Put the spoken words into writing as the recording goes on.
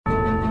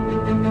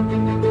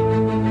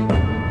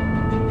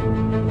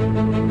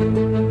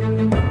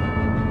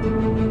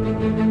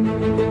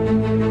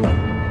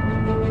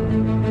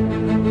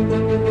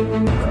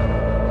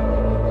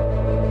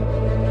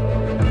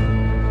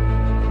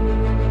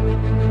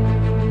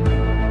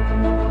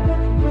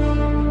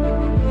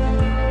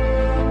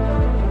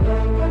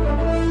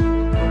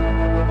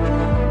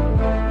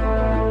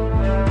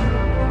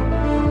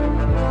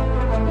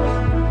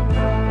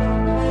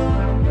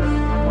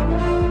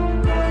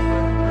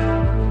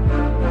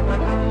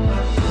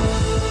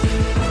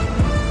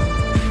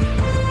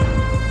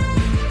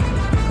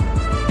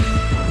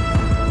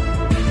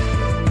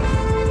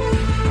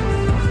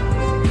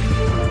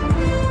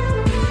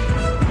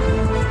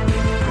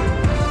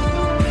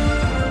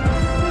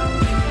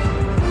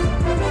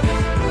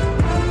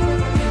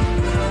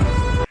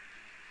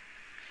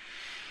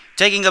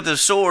Taking up the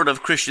sword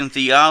of Christian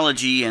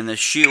theology and the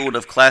shield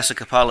of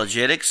classic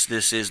apologetics,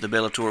 this is the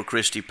Bellator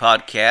Christi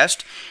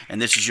podcast, and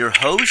this is your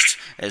host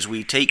as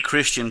we take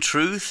Christian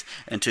truth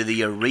into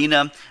the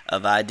arena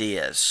of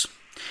ideas.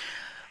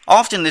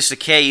 Often this is the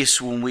case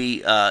when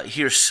we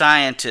hear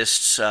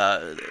scientists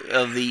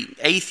of the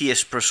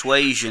atheist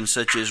persuasion,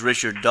 such as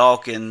Richard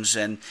Dawkins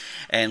and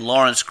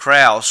Lawrence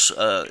Krauss,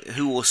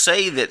 who will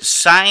say that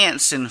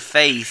science and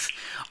faith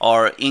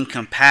are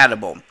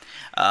incompatible.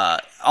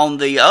 On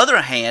the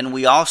other hand,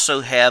 we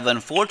also have,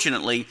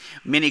 unfortunately,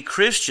 many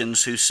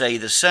Christians who say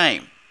the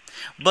same.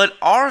 But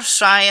are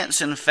science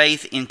and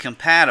faith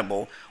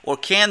incompatible, or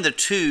can the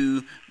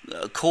two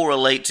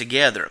correlate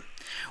together?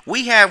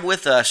 We have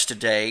with us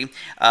today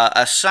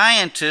a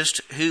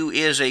scientist who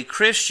is a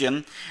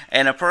Christian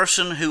and a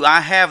person who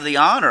I have the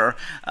honor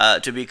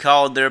to be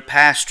called their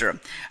pastor.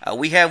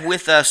 We have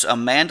with us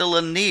Amanda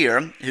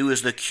Lanier, who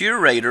is the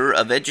curator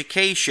of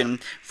education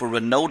for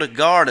Reynolda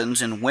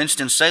Gardens in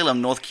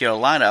Winston-Salem, North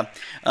Carolina,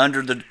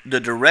 under the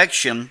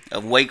direction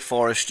of Wake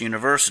Forest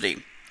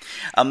University.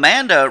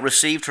 Amanda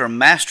received her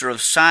Master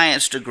of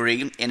Science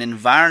degree in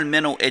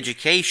Environmental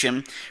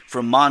Education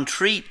from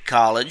Montreat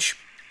College,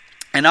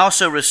 and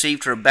also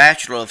received her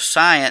Bachelor of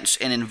Science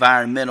in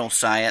Environmental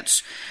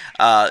Science,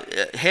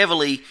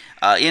 heavily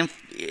in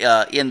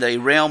the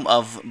realm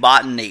of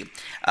botany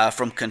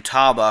from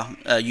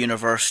Catawba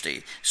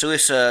University. So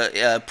it's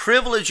a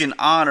privilege and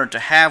honor to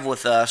have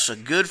with us a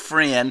good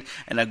friend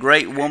and a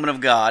great woman of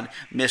God,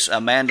 Miss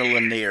Amanda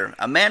Lanier.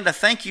 Amanda,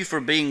 thank you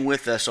for being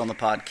with us on the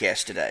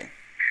podcast today.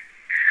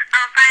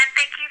 Oh, Brian,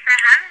 thank you for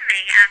having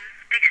me. I'm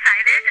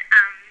excited.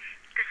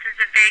 This is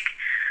a big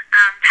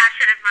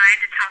passion of mine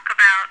to talk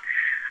about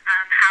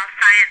how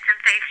science and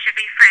faith should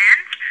be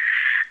friends.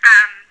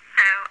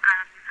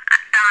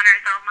 The honor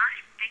is all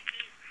mine. Thank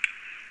you.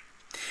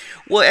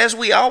 Well, as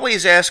we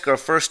always ask our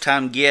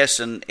first-time guests,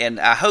 and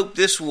I hope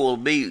this will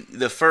be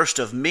the first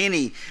of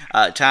many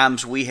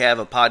times we have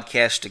a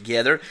podcast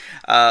together,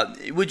 but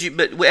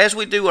as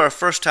we do our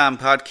first-time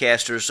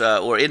podcasters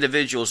or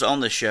individuals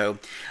on the show,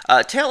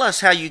 tell us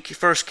how you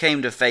first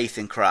came to faith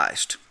in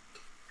Christ.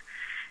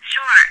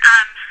 Sure.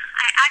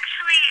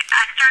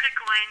 I started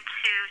going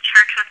to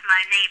church with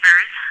my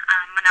neighbors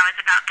when I was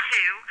about 2,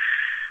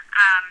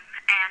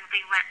 and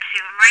we went to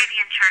a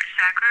Moravian church,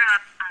 so I grew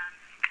up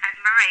as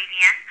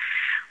Moravian,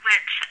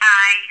 which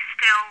I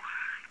still,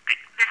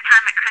 this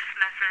time at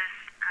Christmas is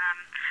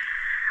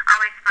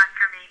always fun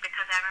for me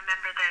because I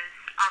remember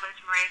all those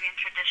Moravian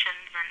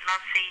traditions and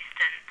love feast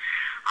and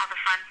all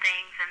the fun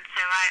things, and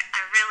so I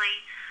really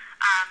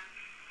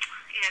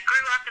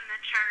grew up in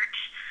the church.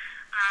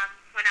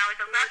 When I was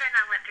 11,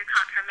 I went through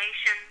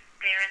confirmation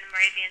there in the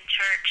Moravian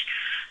church,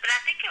 but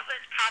I think it was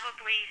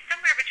probably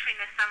somewhere between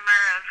the summer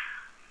of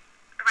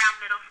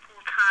around middle school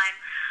time.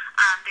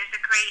 There's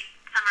a great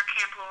summer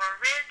camp, Laurel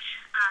Ridge,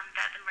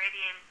 that the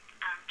Moravian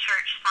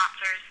church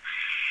sponsors,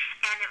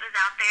 and it was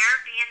out there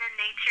being in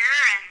nature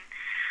and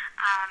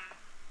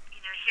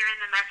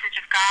hearing the message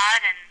of God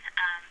and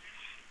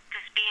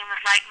just being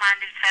with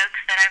like-minded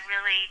folks that I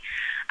really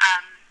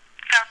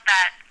felt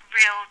that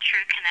real,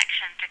 true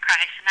connection to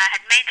Christ. And I had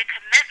made the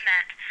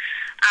commitment,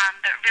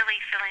 but really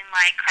feeling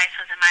like Christ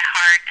was in my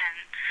heart, and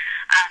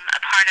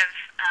a part of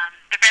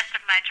the rest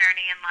of my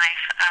journey in life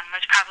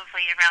was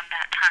probably around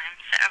that time.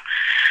 So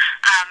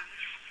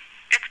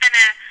it's been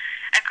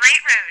a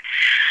great road.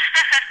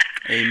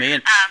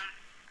 Amen.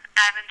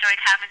 I've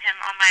enjoyed having him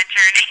on my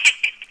journey.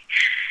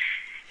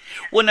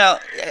 Well, now,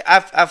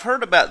 I've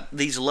heard about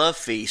these love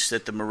feasts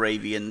that the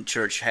Moravian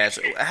church has.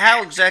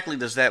 How exactly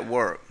does that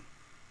work?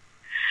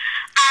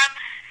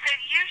 So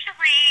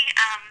usually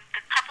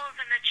the couples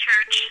in the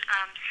church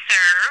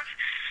serve,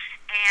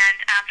 and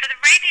for the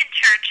Moravian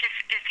church,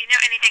 if you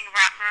know anything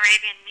about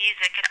Moravian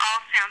music, it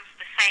all sounds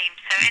the same.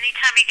 So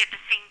anytime you get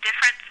to sing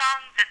different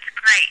songs, it's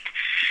great.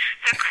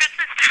 So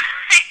Christmas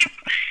time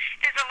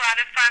is a lot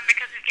of fun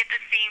because we get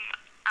to sing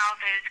all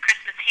those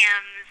Christmas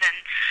hymns, and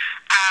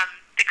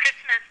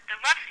the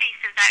love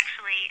feast is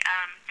actually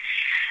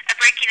a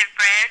breaking of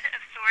bread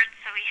of sorts.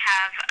 So we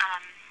have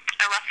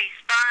a love feast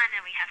bun,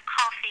 and we have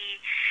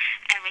coffee,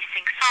 and we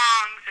sing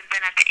songs, and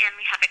then at the end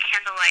we have a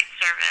candlelight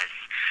service,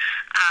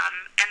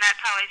 and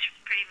that's always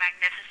pretty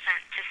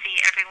magnificent to see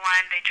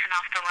everyone. They turn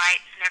off the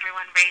lights, and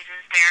everyone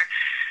raises their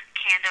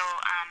candle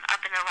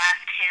up in the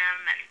last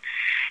hymn, and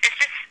it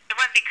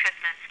wouldn't be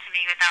Christmas to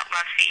me without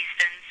love feast,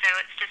 and so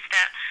it's just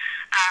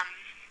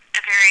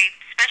a very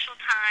special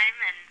time,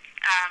 and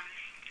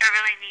a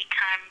really neat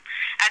time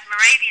as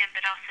Moravian,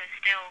 but also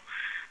still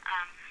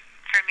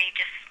for me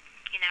just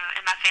in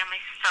my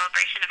family's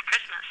celebration of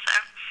Christmas. So,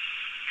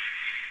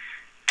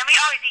 and we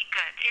always eat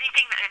good.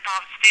 Anything that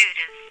involves food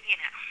is,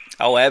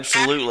 Oh,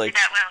 absolutely.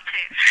 That well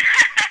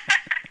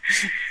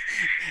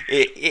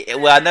too.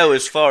 Well, I know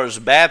as far as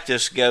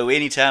Baptists go,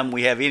 anytime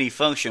we have any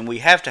function, we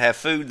have to have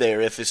food there.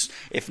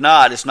 If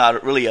not, it's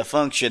not really a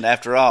function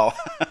after all.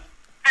 That's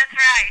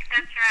right.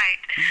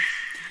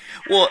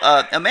 Well,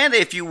 Amanda,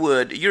 if you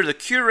would, you're the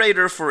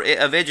curator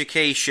of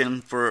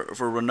education for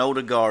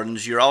Reynolda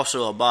Gardens. You're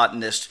also a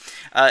botanist.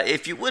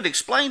 If you would,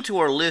 explain to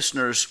our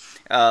listeners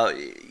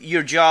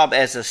your job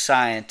as a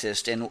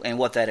scientist and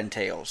what that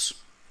entails.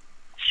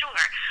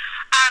 Sure.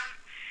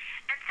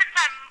 And since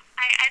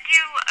I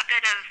do a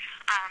bit of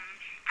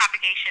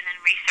propagation and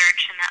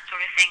research and that sort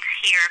of things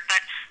here,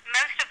 but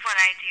most of what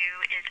I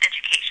do is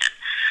education.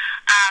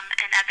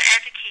 And as an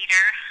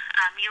educator,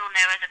 you will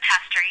know as a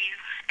pastor,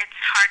 it's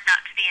hard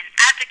not to be an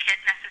advocate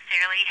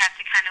necessarily. You have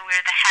to kind of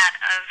wear the hat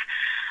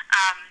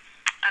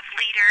of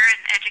leader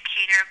and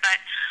educator.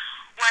 But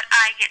what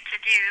I get to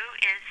do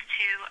is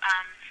to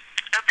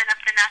open up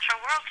the natural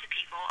world to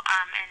people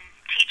and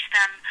teach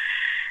them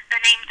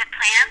the names of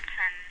plants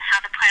and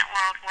how the plant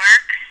world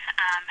works,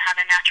 how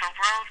the natural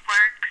world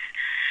works.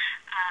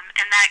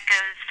 And that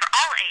goes for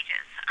all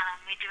ages.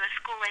 We do a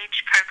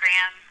school-age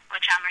program,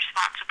 which I'm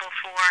responsible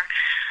for.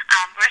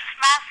 We're a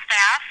small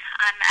staff.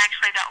 I'm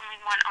actually the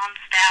only one on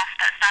staff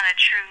that's not a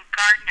true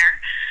gardener.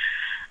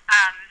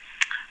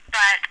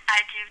 But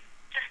I do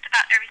just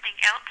about everything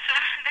else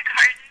in the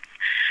gardens.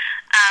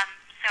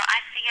 So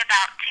I see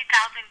about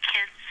 2,000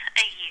 kids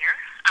a year.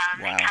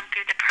 Wow. They come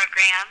through the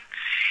program,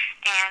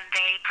 and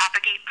they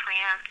propagate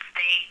plants.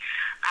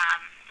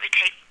 We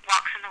take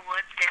walks in the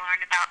woods. They learn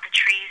about the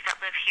trees that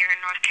live here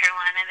in North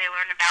Carolina. They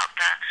learn about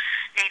the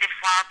native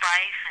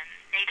wildlife and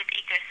native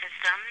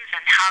ecosystems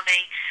and how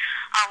they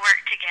all work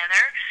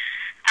together.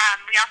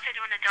 We also do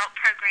an adult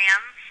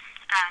program,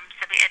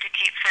 so we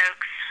educate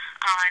folks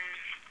on,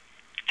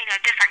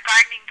 different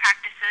gardening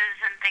practices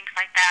and things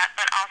like that,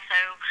 but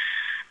also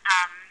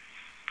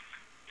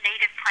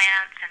native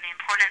plants and the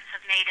importance of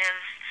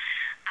natives.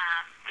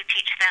 We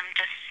teach them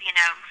just,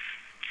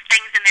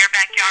 things in their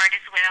backyard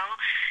as well.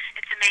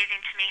 It's amazing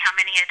to me how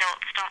many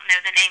adults don't know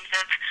the names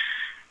of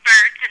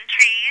birds and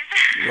trees.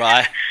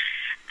 Right.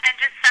 And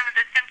just some of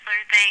the simpler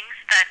things,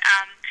 but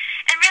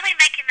and really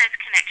making those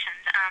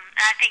connections.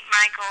 And I think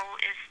my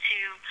goal is to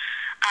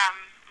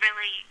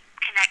really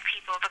connect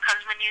people,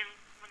 because when you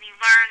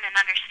learn and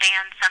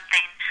understand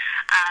something,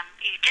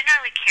 you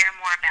generally care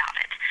more about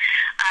it.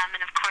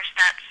 And of course,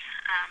 that's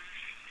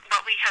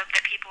what we hope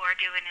that people are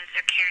doing, is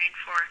they're caring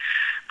for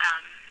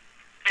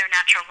their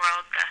natural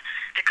world,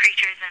 the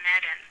creatures in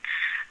it, and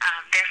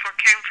therefore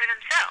caring for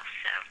themselves.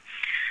 So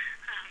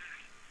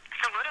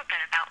it's a little bit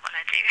about what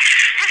I do.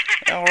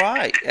 All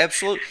right,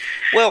 absolutely.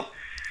 Well,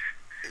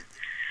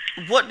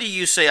 what do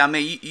you say? I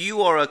mean,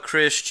 you are a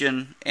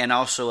Christian and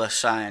also a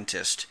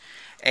scientist,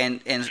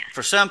 and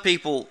for some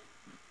people,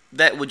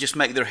 that would just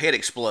make their head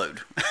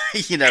explode.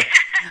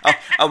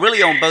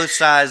 Really on both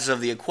sides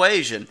of the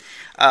equation.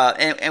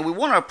 And we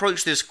want to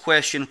approach this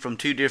question from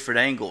two different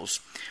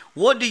angles.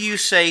 What do you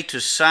say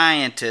to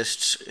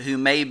scientists who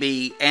may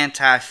be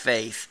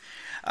anti-faith?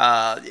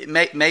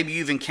 Maybe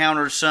you've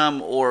encountered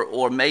some,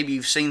 or maybe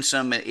you've seen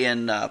some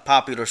in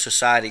popular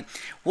society.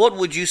 What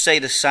would you say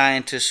to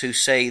scientists who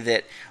say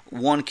that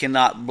one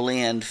cannot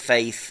blend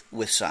faith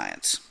with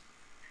science?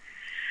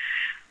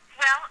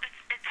 Well,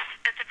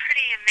 it's a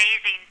pretty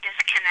amazing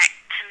disconnect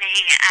to me,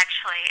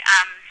 actually.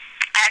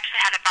 I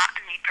actually had a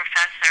botany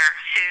professor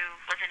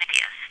who was an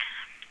atheist,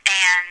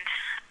 and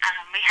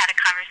we had a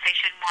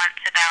conversation once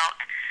about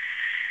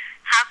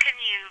how can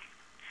you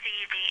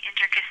see the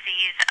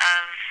intricacies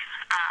of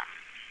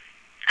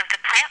the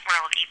plant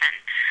world even,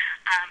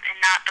 and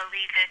not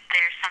believe that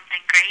there's something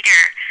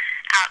greater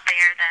out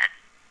there that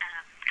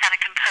kind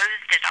of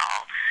composed it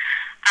all.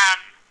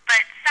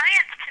 But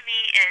science to me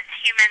is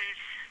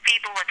humans'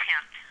 feeble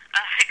attempt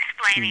of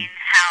explaining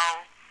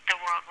how the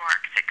world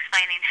works,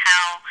 explaining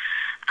how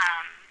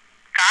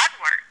God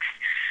works.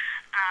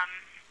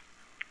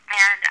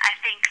 And I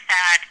think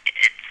that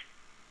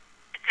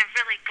it's a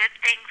really good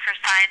thing for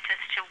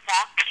scientists to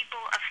want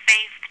people of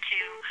faith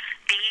to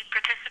be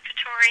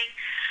participatory,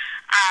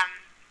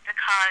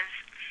 because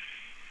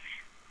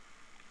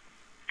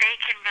they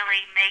can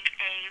really make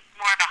a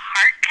more of a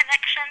heart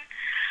connection.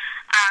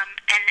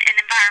 And in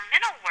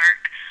environmental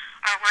work,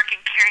 or work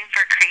in caring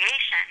for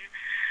creation,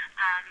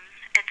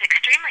 it's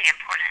extremely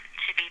important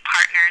to be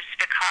partners,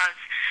 because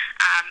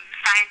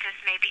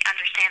scientists maybe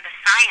understand the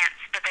science,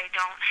 but they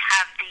don't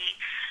have the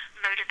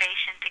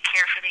motivation to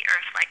care for the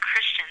earth like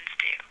Christians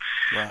do.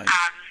 Right.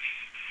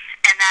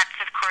 And that's,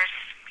 of course,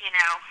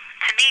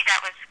 to me,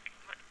 that was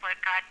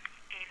what God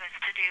gave us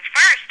to do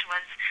first,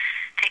 was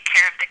take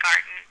care of the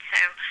garden.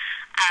 So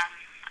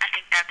I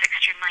think that's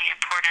extremely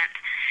important.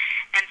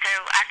 And so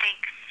I think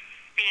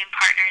being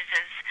partners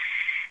is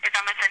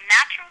almost a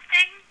natural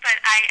thing, but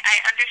I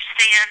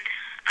understand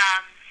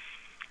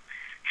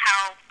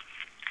how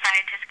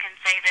scientists can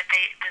say that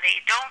they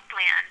don't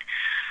blend,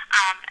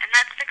 and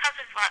that's because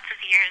of lots of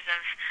years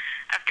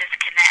of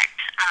disconnect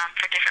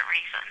for different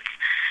reasons.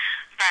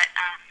 But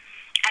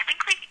I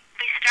think we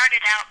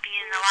started out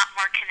being a lot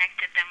more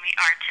connected than we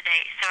are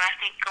today. So I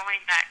think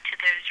going back to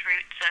those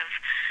roots of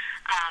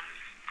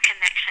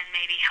connection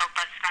maybe help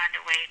us find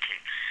a way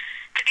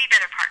to be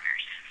better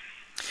partners.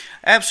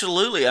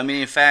 Absolutely. I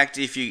mean, in fact,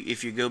 if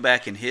you go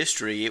back in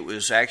history, it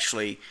was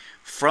actually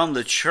from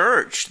the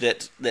church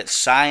that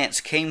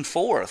science came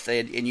forth,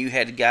 and you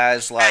had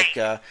guys like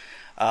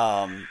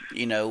Newton,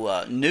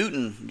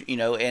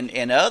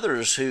 and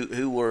others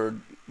who were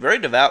very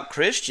devout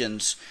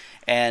Christians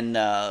and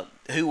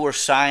who were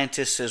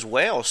scientists as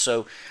well.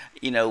 So,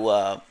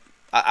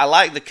 I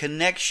like the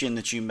connection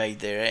that you made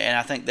there, and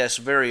I think that's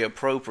very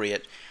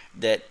appropriate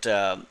that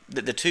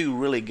the two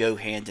really go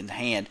hand in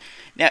hand.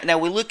 Now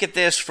we look at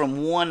this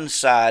from one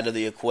side of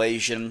the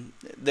equation.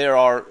 There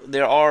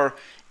are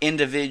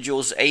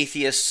individuals,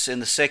 atheists in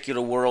the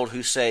secular world,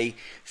 who say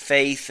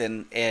faith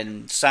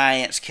and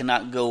science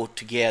cannot go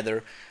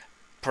together.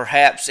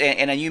 Perhaps,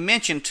 and you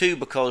mentioned too,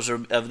 because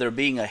of there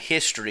being a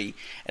history,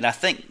 and I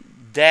think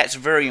that's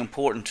very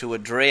important to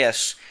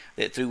address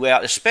that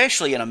throughout,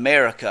 especially in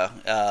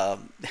America,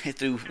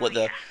 through what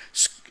the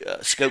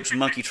Scopes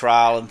monkey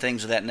trial and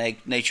things of that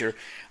nature.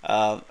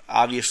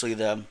 Obviously,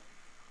 the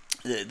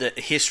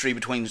history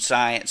between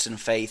science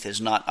and faith has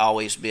not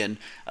always been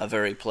a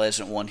very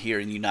pleasant one here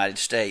in the United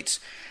States.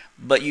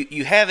 But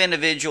you have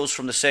individuals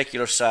from the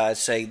secular side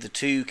say the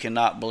two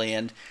cannot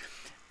blend.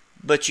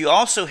 But you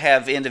also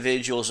have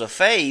individuals of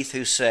faith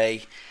who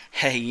say,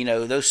 hey,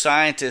 those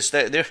scientists,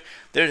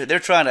 they're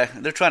trying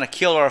to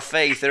kill our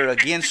faith. They're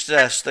against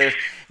us. They're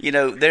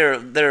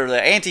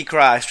the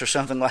Antichrist or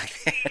something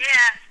like that.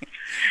 Yeah.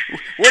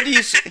 What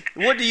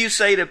do you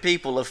say to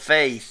people of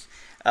faith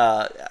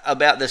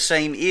about the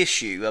same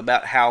issue,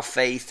 about how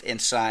faith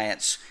and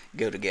science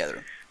go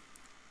together?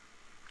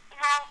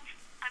 Well,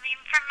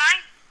 from my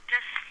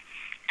just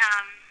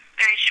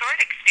very short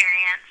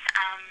experience,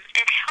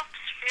 it helps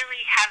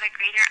really have a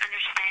greater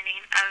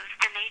understanding of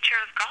the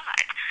nature of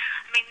God.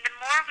 The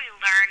more we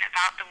learn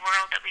about the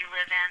world that we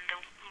live in, the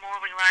more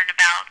we learn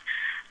about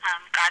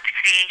God's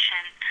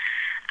creation,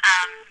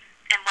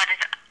 and what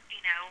is,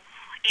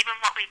 even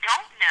what we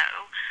don't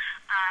know.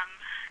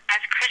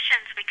 As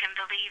Christians, we can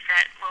believe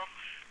that,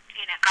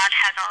 God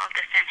has all of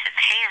this in His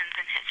hands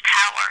and His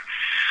power.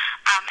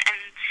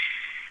 And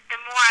the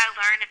more I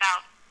learn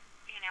about,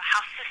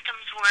 how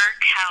systems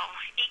work, how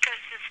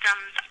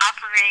ecosystems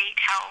operate,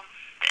 how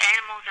the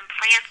animals and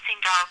plants seem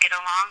to all get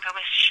along. I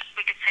wish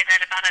we could say that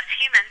about us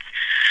humans.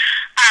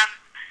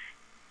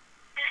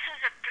 This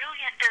is a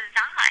brilliant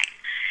design.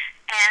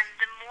 And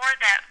the more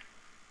that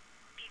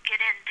you get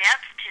in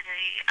depth to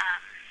the,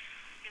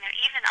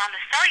 even on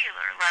the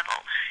cellular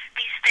level,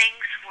 these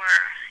things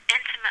were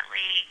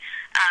intimately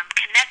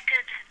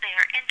connected. They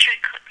are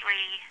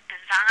intricately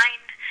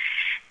designed.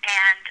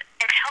 And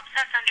it helps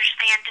us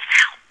understand just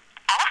how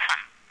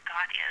awesome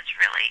God is,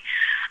 really.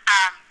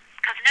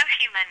 Because no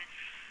human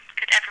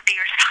could ever be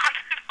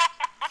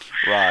responsible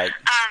right.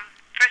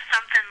 For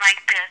something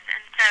like this.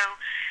 And so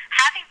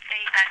having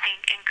faith, I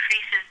think,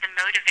 increases the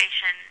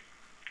motivation,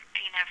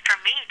 for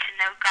me to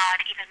know God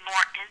even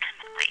more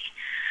intimately.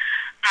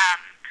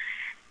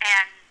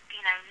 And,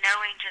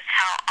 knowing just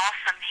how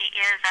awesome He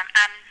is.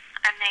 I'm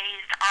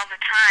amazed all the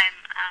time.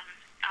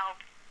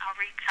 I'll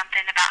read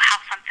something about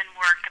how something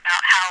worked, about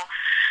how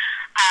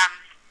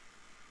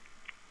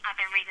I've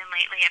been reading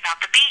lately about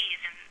the bees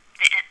and,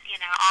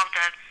 all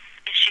the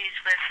issues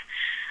with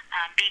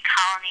bee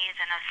colonies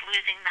and us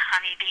losing the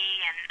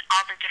honeybee and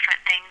all the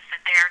different things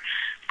that they're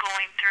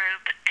going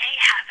through. But they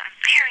have a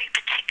very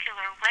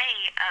particular way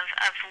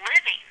of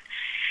living.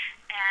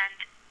 And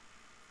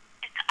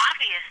it's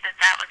obvious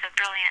that was a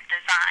brilliant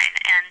design.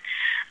 And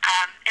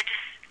it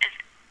just is,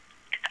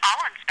 it's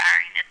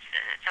awe-inspiring.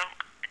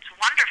 It's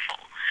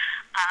wonderful.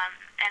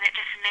 And it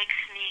just makes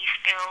me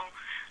feel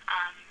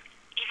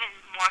even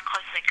more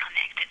closely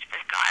connected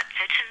with God.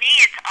 So to me,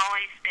 it's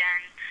always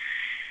been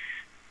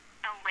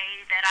a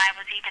way that I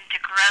was even to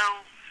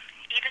grow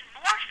even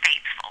more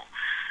faithful.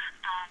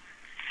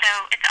 So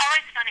it's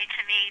always funny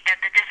to me that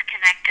the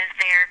disconnect is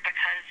there,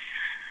 because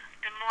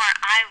the more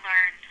I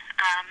learn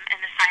in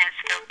the science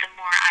field, the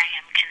more I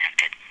am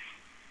connected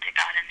to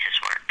God and His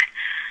work.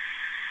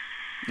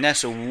 And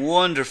that's a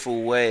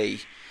wonderful way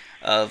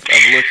of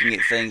looking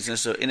at things,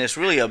 and it's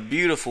really a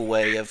beautiful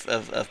way of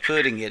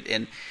putting it,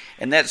 and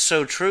that's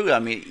so true.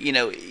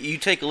 You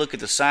take a look at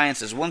the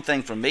sciences. One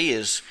thing for me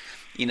is,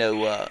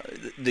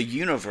 the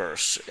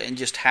universe, and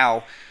just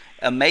how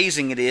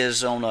amazing it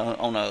is on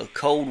a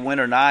cold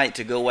winter night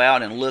to go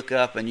out and look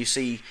up and you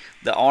see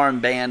the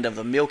armband of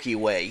the Milky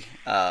Way,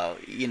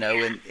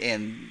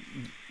 and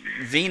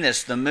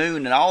Venus, the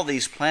moon, and all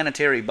these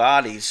planetary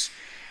bodies.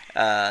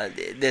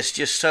 That's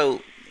just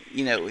so,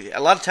 a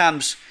lot of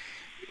times,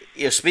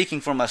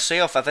 speaking for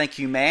myself, I think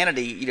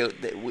humanity,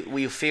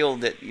 we feel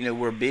that,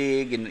 we're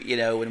big and,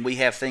 and we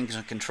have things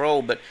in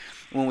control. But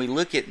when we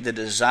look at the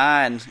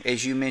design,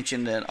 as you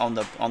mentioned, on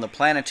the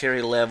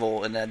planetary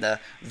level and the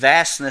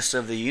vastness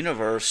of the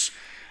universe,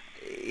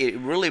 it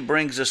really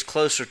brings us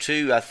closer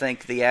to, I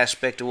think, the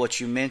aspect of what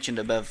you mentioned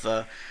about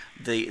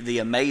the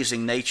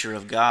amazing nature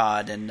of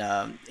God and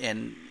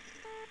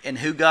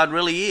who God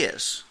really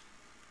is.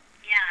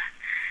 Yeah,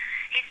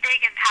 He's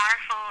big and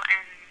powerful,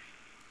 and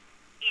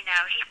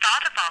He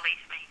thought of all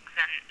these things,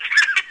 and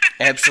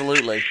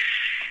absolutely.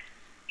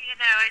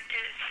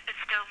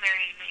 It's still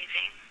very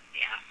amazing.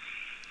 Yeah.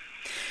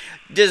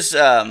 Does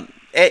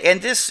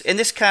and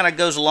this kind of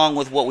goes along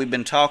with what we've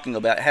been talking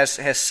about.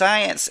 Has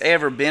science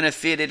ever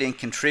benefited and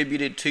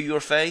contributed to your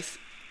faith?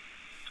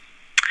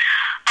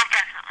 Oh,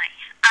 definitely.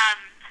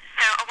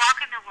 So a walk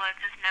in the woods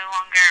has no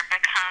longer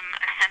become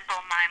a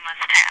simple,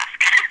 mindless task.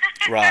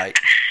 Right.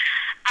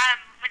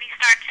 When you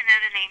start to know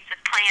the names of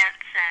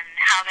plants and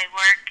how they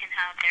work and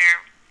how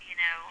they're,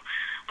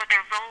 what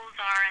their roles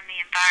are in the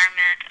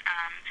environment,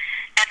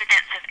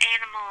 evidence of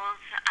animals,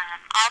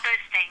 all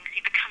those things,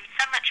 you become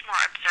so much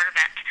more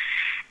observant.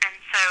 And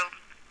so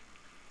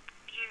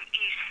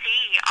you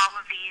see all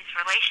of these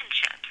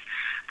relationships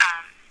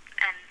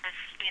and this,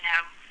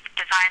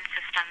 divine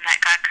system that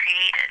God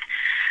created.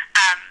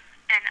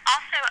 And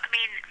also,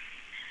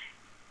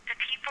 the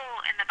people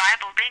in the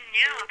Bible, they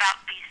knew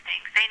about these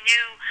things. They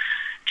knew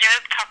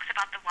Job talks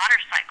about the water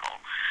cycle.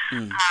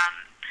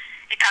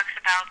 It talks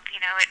about,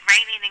 it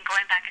raining and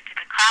going back into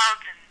the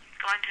clouds and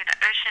going through the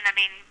ocean.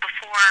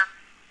 Before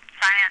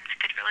science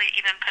could really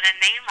even put a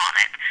name on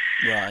it.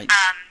 Right.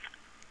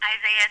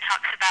 Isaiah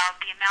talks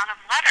about the amount of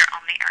water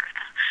on the earth,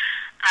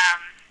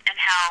 and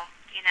how,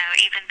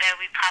 even though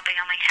we probably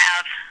only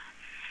have,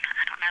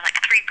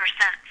 3%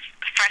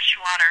 fresh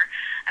water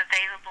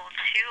available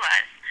to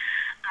us,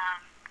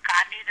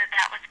 God knew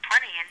that was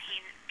plenty, and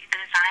He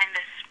designed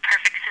this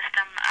perfect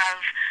system of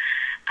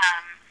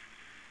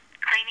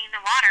cleaning the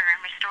water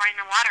and restoring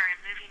the water and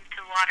moving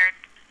the water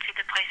to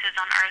the places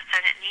on earth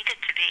that it needed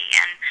to be.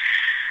 And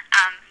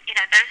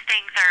those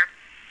things are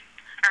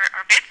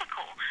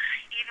biblical,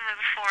 even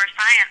before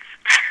science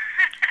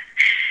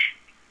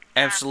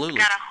Absolutely.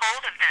 got a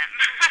hold of them.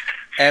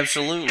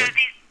 Absolutely.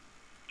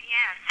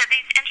 So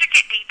these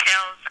intricate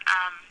details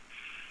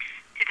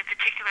to the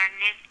particular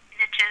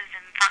niches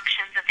and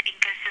functions of the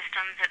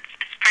ecosystems,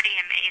 it's pretty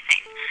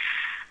amazing.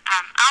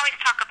 I always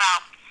talk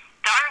about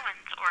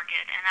Darwin's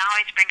orchid, and I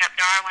always bring up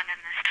Darwin in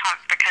this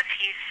talk because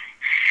he's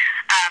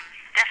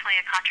definitely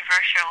a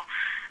controversial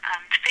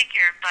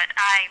figure, but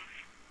I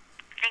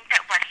think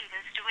that what he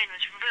was doing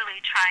was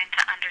really trying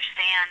to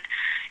understand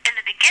in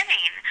the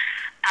beginning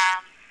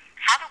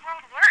how the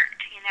world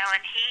worked,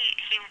 and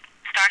he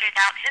started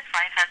out his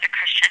life as a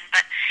Christian,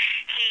 but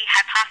he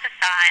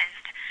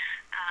hypothesized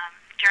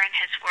during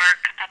his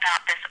work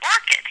about this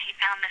orchid. He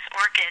found this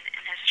orchid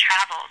in his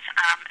travels,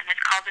 and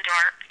it's called the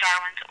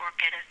Darwin's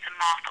orchid. It's a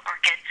moth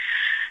orchid,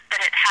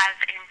 but it has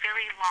a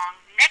really long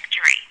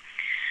nectary.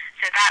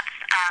 So that's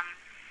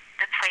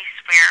the place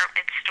where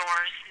it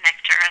stores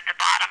nectar at the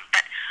bottom.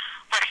 But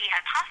what he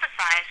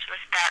hypothesized was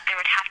that there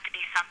would have to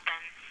be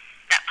something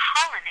that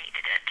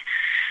pollinated it.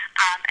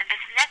 And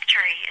this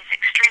nectary is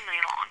extremely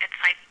long. It's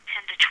like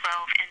 10 to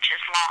 12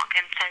 inches long.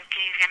 And so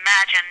can you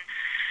imagine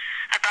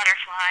a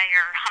butterfly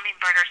or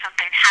hummingbird or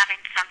something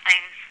having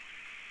something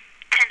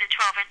 10 to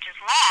 12 inches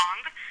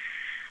long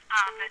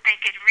that they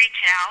could reach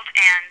out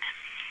and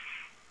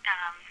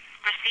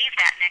receive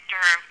that nectar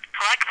or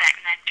collect that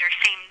nectar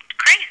seemed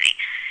crazy.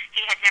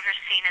 He had never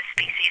seen a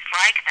species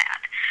like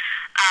that.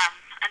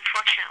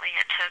 Unfortunately,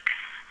 it took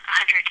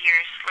 100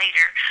 years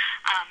later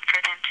for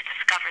them to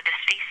discover the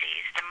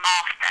species, the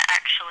moth that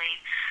actually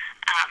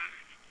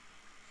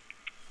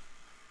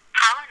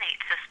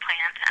pollinates this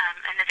plant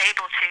and is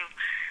able to,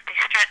 they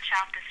stretch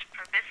out this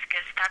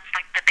proboscis, that's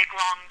like the big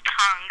long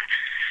tongue,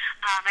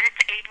 and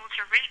it's able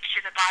to reach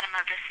to the bottom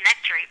of this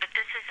nectary. But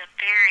this is a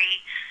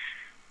very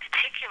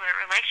particular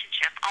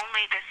relationship.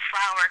 Only this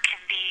flower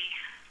can be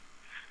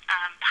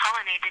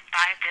pollinated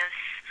by this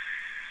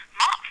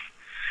moth.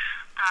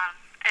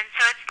 And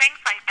so it's things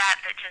like that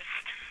that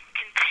just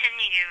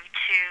continue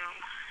to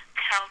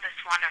tell this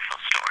wonderful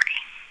story.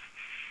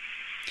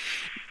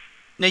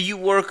 Now you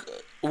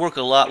work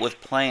a lot with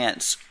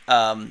plants.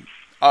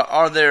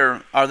 Are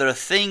there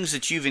things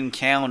that you've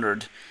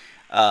encountered?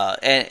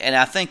 And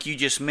I think you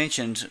just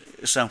mentioned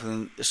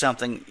something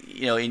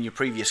in your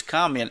previous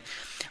comment.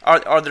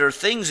 Are there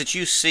things that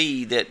you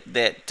see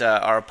that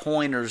are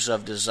pointers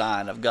of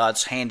design, of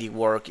God's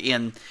handiwork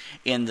in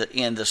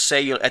the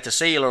cellular, at the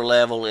cellular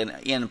level,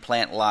 in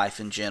plant life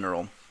in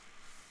general?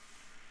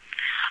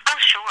 Oh,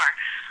 sure.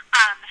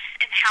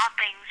 And how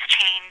things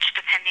change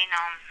depending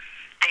on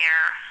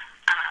their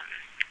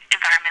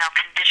environmental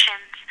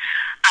conditions.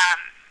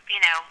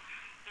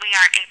 We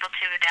aren't able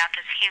to adapt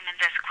as humans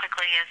as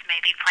quickly as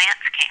maybe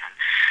plants can.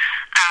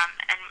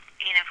 And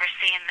we're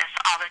seeing this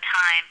all the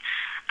time.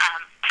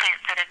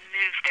 Plants that have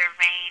moved their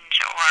range,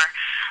 or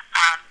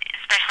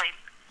especially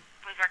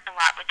we work a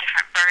lot with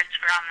different birds.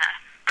 We're on the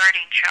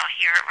birding trail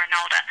here at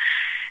Reynolda,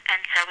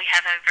 and so we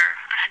have over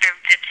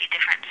 150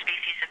 different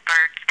species of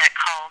birds that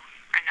call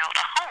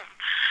Reynolda home,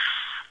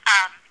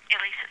 at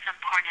least at some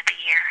point of the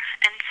year.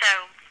 And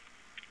so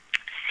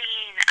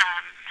seeing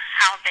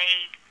how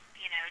they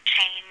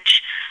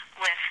change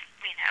with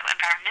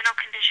environmental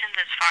conditions,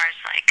 as far as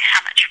like how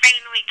much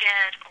rain we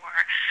get, or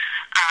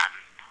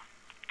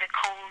the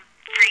cold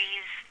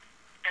freeze,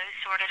 those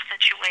sort of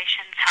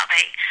situations, how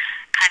they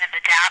kind of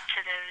adapt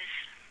to those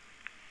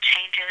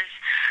changes.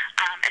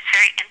 It's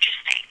very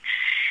interesting,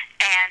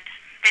 and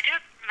they do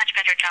a much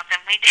better job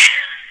than we do.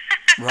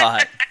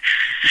 Right.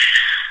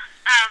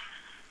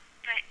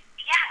 But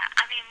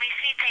we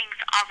see things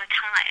all the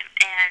time,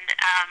 and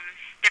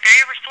they're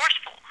very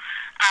resourceful.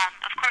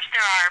 Of course,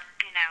 there are,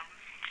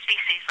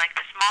 species like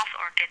this moth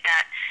orchid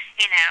that,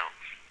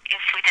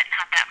 if we didn't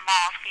have that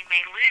moth, we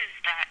may lose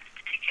that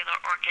particular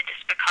orchid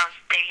just because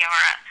they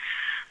are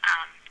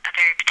a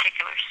very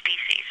particular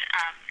species.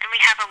 And we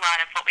have a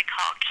lot of what we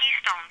call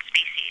keystone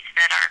species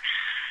that are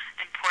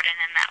important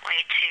in that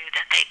way, too,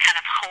 that they kind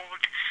of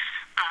hold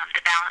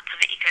the balance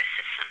of the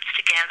ecosystems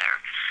together.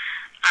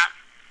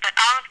 But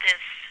all of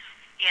this,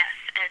 yes,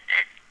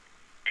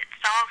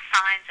 it's all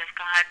signs of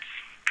God's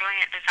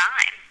brilliant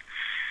design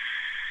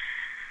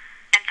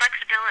and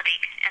flexibility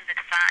in the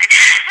design.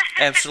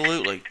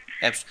 Absolutely.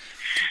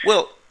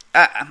 Well,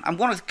 I'm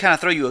going to kind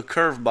of throw you a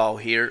curveball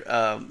here,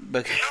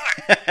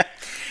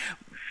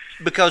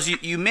 because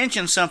you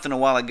mentioned something a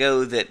while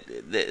ago that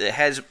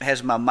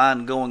has my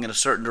mind going in a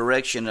certain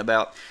direction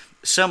about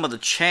some of the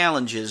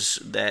challenges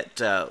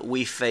that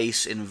we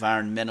face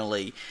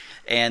environmentally,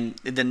 and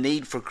the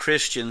need for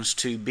Christians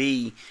to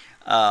be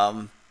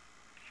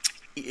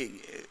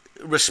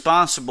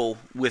responsible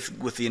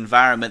with the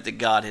environment that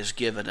God has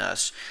given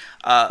us.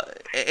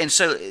 And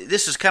so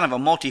this is kind of a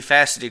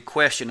multifaceted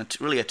question,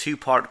 really a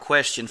two-part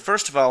question.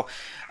 First of all,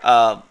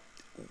 I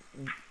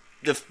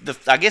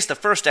guess the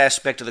first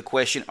aspect of the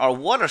question are,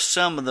 what are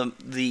some of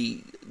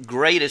the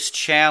greatest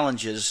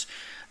challenges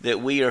that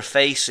we are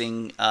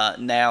facing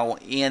now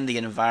in the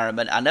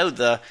environment? I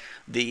know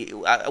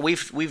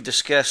we've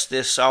discussed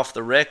this off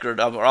the record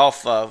or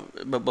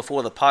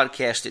before the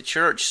podcast at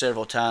church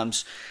several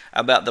times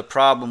about the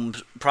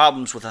problems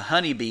with the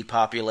honeybee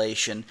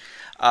population.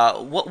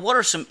 What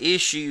are some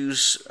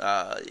issues?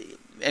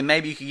 And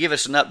maybe you could give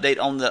us an update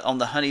on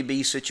the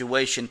honeybee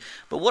situation.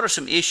 But what are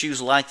some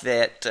issues like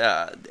that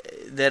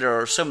that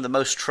are some of the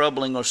most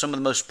troubling or some of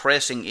the most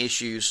pressing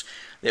issues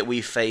that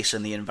we face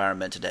in the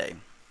environment today?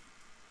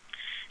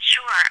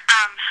 Sure.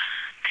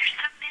 There's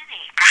so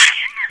many,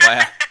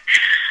 Brian. Wow.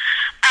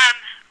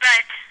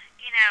 But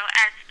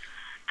as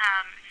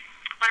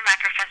one of my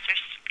professors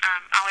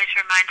always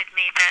reminded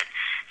me that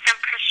some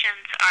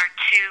Christians are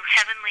too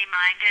heavenly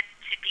minded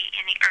to be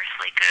any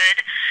earthly good.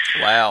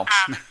 Wow.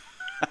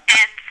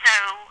 And so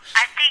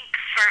I think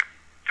for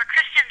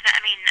Christians,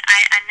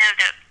 I know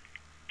that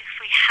if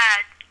we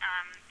had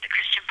the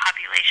Christian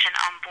population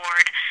on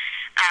board,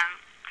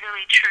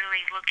 really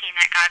truly looking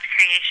at God's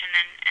creation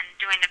and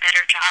doing a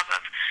better job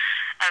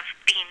of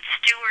being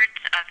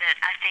stewards of it,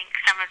 I think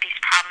some of these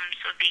problems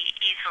would be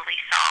easily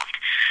solved.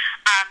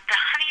 The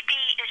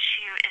honeybee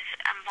issue is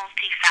a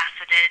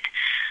multifaceted,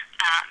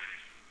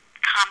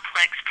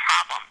 complex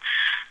problem.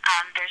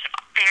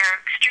 They're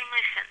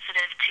extremely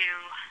sensitive to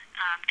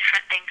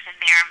different things in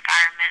their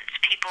environments.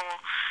 People,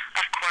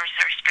 of course,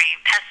 are spraying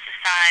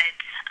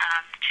pesticides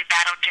to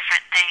battle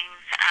different things.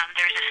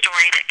 There's a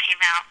story that came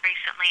out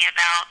recently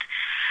about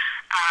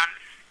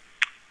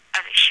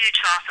a huge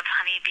loss of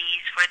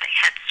honeybees where they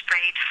had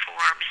sprayed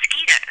for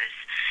mosquitoes.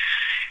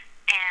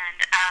 And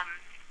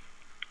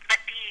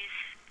but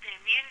the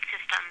immune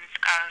systems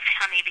of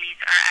honeybees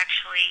are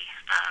actually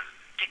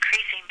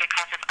decreasing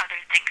because of other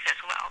things as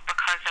well,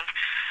 because of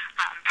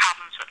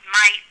problems with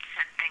mites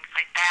and things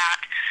like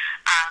that.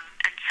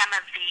 And some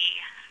of the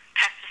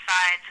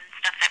pesticides and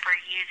stuff that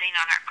we're using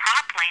on our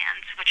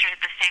croplands, which are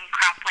the same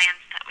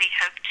croplands that we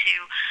hope to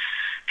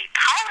be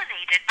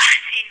pollinated by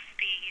these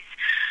bees,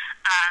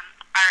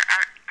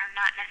 are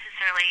not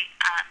necessarily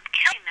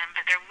killing them,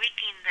 but they're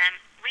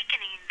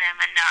weakening them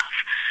enough.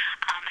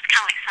 It's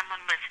kind of like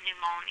someone with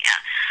pneumonia.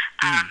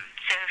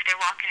 So if they're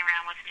walking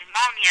around with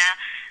pneumonia,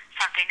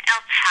 something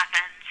else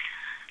happens,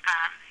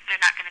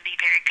 they're not going to be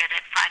very good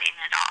at fighting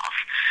it off.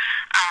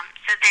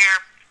 So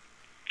they're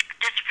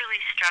just really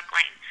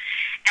struggling.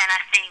 And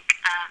I think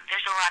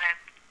there's a lot of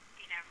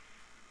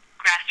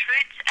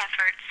grassroots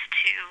efforts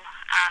to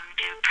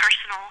do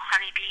personal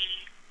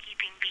honeybee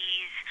keeping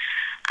bees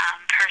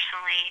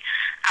personally.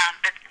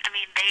 But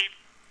they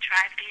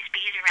drive these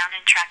bees around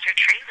in tractor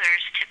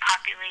trailers to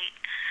populate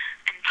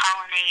and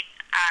pollinate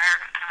our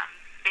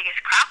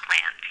biggest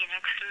croplands,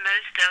 because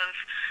most of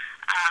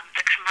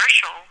the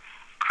commercial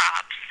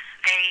crops,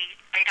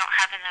 they don't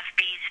have enough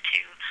bees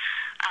to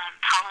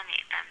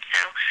pollinate them.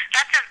 So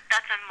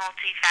that's a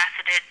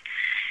multifaceted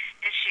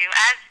issue,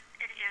 as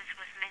it is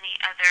with many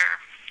other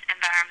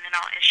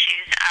environmental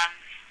issues.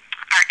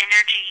 Our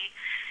energy,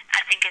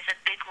 I think, is a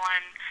big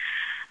one.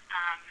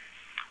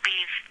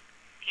 We've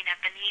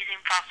been using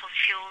fossil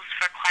fuels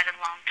for quite a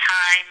long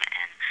time,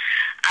 and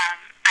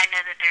I know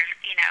that there's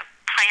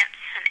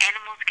plants and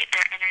animals get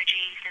their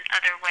energies in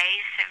other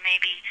ways, so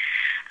maybe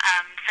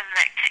some of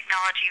that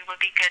technology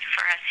would be good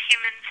for us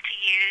humans to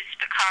use,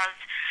 because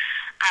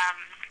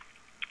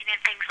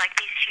things like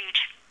these huge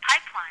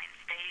pipelines,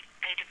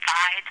 they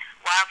divide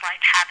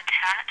wildlife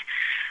habitat.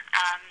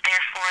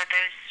 Therefore,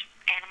 those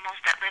animals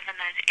that live in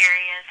those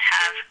areas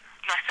have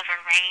less of a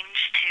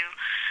range to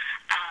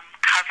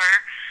cover,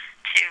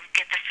 to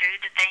get the food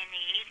that they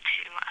need,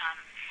 to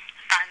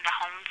find the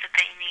homes that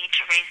they need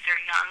to raise their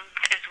young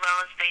as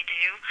well as they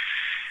do.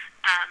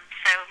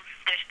 So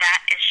there's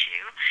that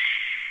issue.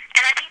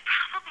 And I think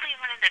probably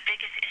one of the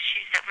biggest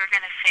issues that we're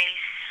going to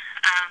face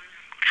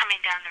coming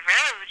down the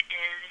road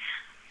is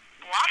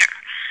water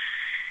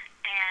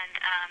and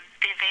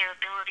the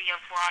availability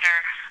of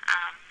water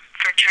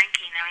for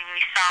drinking. I mean, we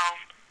saw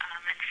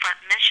in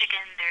Flint,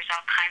 Michigan, there's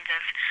all kinds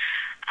of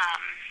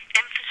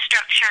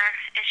infrastructure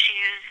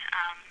issues,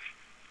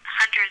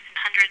 hundreds and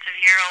hundreds of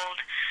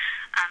year-old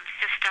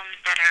systems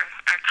that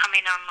are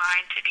coming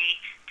online to be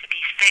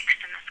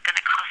fixed, and it's going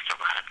to cost a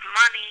lot of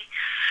money.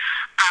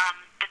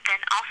 But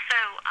then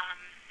also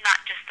not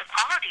just the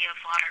quality of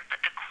water, but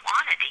the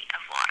quantity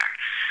of water.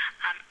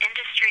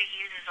 Industry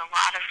uses a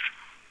lot of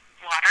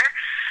water,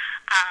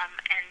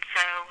 and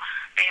so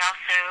they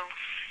also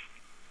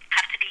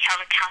have to be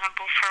held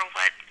accountable for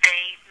what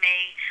they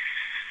may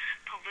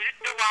pollute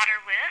the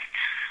water with,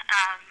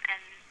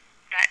 and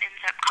that ends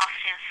up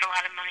costing us a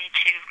lot of money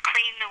to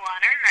clean the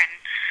water. And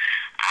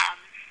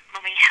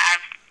when we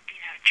have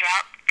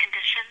drought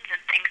conditions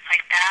and things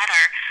like that,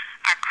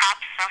 our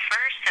crops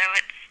suffer. So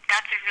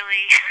that's a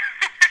really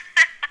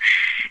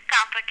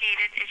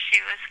complicated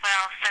issue as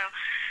well. So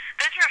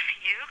those are a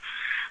few.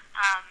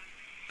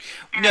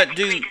 Now,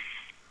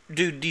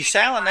 do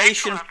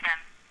desalination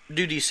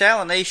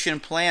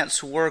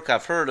plants work?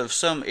 I've heard of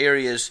some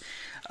areas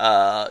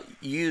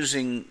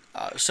using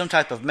some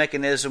type of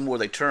mechanism where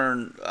they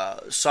turn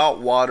salt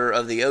water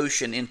of the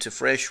ocean into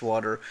fresh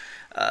water.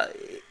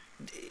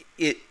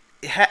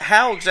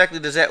 How exactly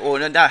does that, or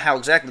not how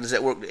exactly does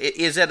that work?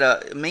 Is that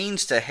a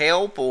means to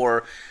help,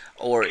 or?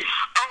 Oh, yes,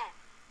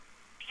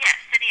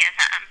 it is.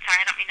 I'm sorry,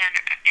 I don't mean to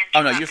interrupt.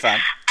 Oh, no, you're fine.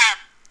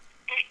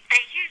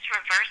 They use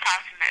reverse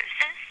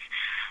osmosis,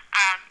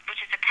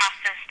 which is a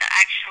process that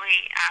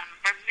actually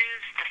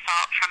removes the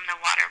salt from the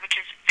water, which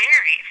is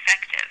very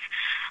effective.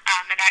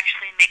 It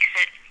actually makes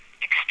it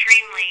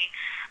extremely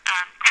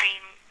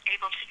clean,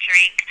 able to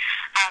drink.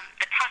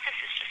 The process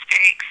is just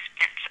very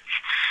expensive.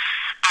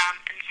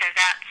 And so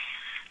that's,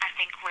 I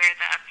think, where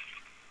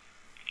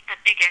the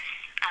biggest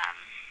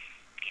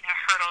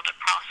hurdle to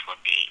cross will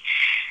be.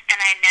 And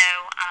I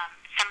know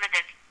some of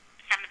the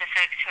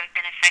folks who have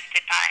been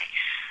affected by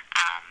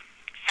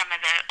some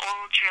of the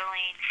oil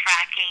drilling,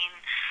 fracking,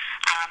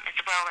 as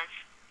well as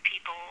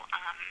people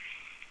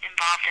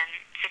involved in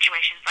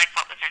situations like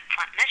what was in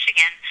Flint,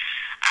 Michigan.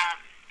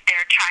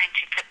 They're trying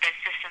to put those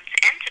systems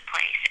into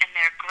place, and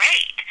they're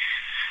great.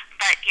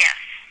 But yes,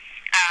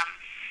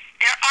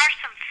 there are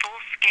some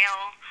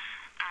full-scale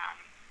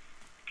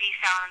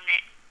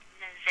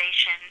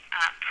desalination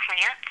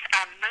plants.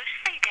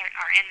 Mostly they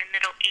are in the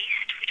Middle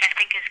East, which I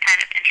think is kind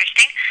of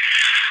interesting.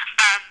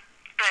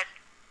 But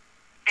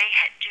they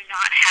do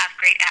not have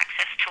great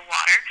access to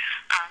water,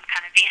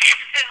 kind of being in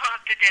the middle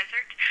of the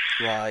desert.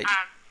 Right.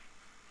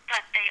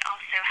 But they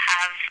also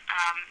have,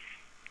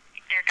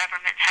 their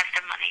governments have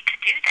the money to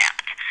do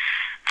that.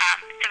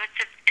 So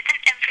it's an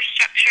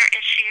infrastructure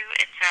issue.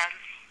 It's a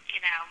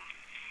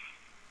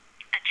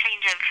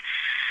change of,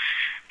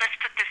 let's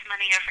put this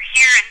money over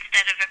here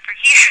instead of over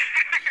here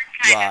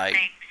kind right. of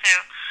thing. So,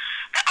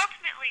 but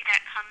ultimately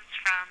that comes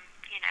from,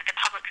 the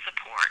public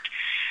support.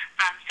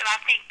 So I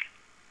think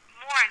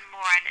more and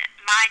more, and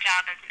my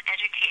job as an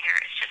educator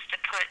is just to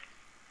put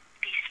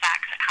these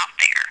facts out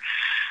there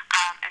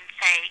and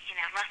say,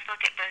 let's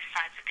look at both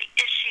sides of the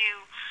issue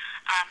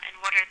and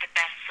what are the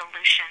best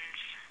solutions,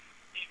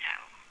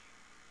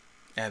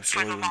 Absolutely.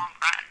 for the long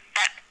run.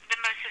 That the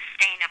most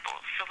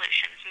sustainable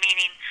solutions,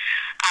 meaning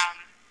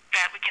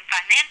that we can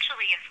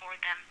financially afford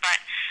them, but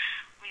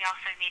we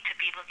also need to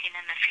be looking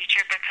in the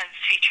future because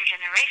future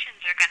generations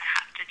are going to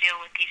have to deal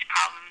with these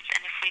problems.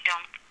 And if we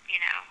don't,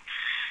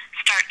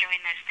 start doing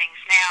those things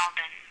now,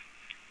 then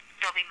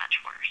they'll be much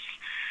worse.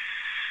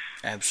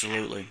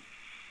 Absolutely.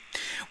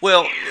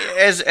 Well,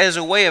 as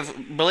a way of,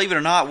 believe it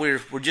or not,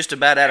 we're just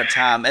about out of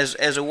time.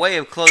 As a way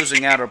of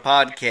closing out our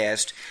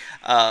podcast,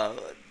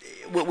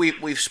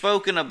 we've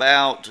spoken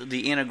about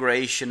the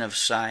integration of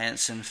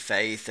science and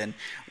faith, and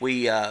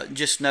we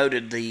just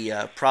noted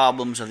the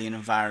problems of the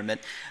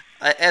environment.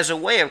 As a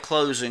way of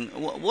closing,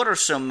 what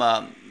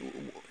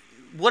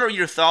are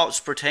your thoughts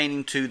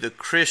pertaining to the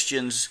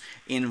Christians'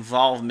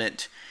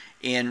 involvement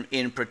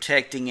in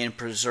protecting and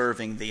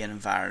preserving the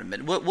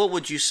environment? What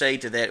would you say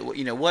to that?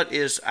 What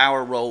is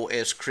our role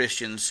as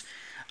Christians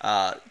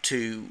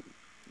to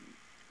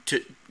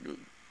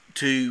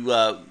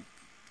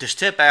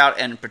step out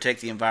and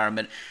protect the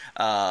environment,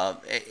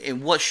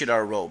 and what should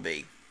our role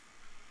be?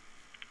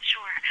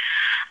 Sure.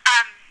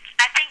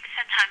 I think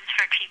sometimes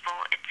for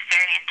people it's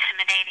very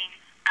intimidating.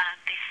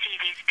 They see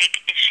these big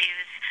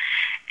issues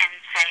and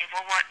say,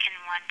 well, what can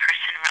one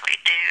person really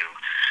do?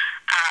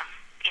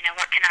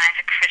 What can I as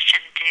a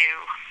Christian do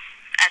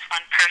as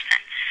one person?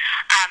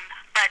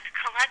 But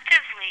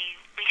collectively,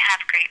 we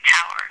have great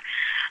power.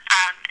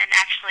 And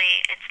actually,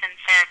 it's been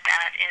said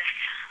that if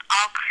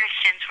all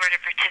Christians were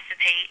to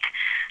participate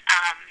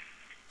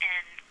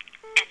in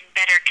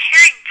better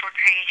caring for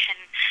creation,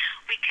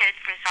 we could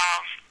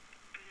resolve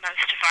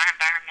most of our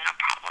environmental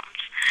problems.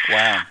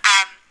 Wow.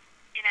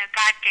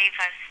 God gave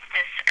us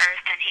this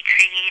earth, and He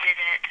created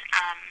it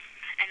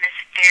in this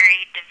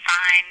very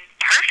divine,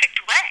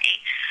 perfect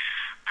way.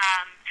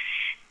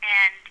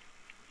 And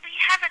we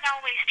haven't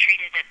always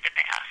treated it the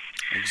best.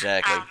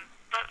 Exactly.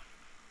 But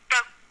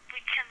we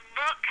can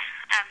look,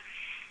 I'm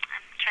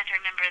trying to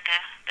remember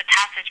the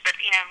passage, but,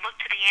 look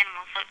to the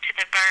animals, look to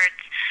the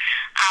birds,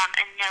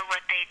 and know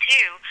what they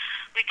do.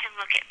 We can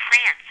look at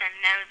plants and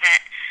know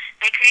that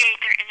they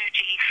create their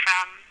energy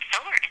from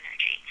solar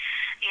energy.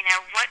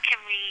 What can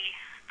we,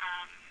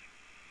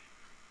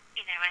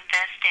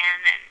 invest in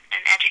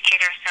and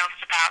educate ourselves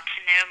about to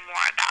know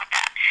more about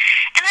that?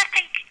 And I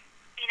think,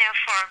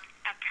 for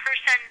a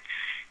person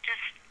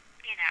just,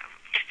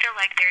 to feel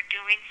like they're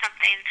doing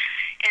something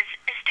is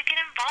to get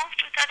involved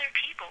with other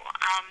people,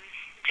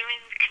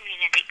 doing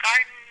community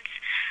gardens,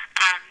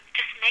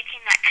 just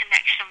making that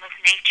connection with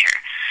nature.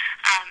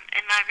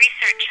 In my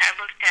research, I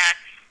looked at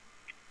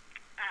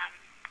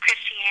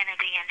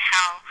Christianity and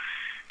how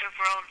the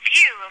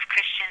worldview of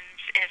Christians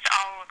is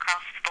all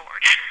across the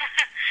board.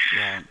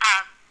 Right.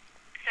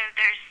 So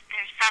there's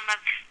some of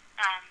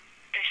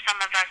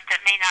us that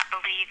may not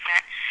believe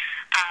that,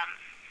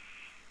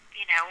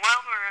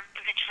 we're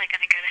eventually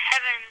going to go to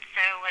heaven,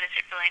 so what does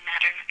it really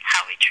matter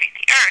how we treat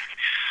the earth?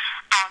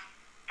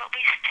 But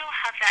we still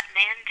have that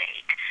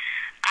mandate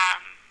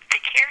to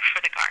care for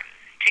the garden,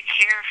 to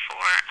care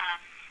for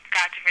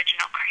God's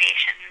original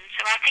creation. And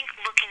so I think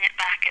looking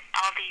back at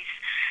all these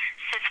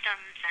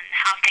systems and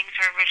how things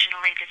were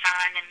originally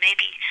designed, and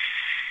maybe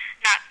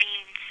not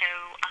being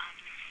so,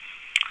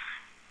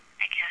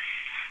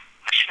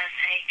 what should I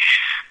say,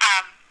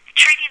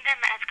 treating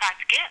them as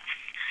God's gifts.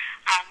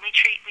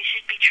 We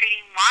should be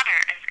treating water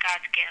as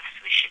God's gifts.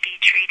 We should be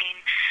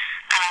treating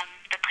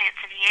the plants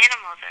and the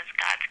animals as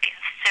God's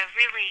gifts. So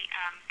really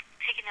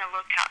taking a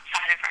look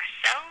outside of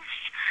ourselves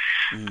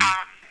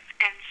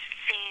and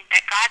seeing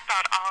that God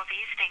thought all of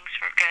these things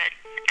were good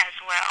as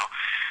well.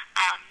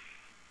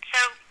 So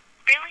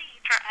really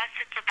for us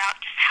it's about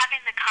just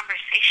having the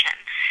conversation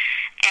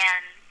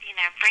and,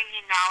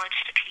 bringing knowledge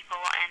to people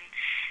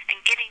and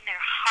getting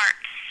their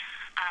hearts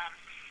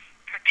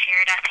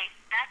prepared. I think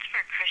that's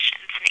where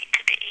Christians need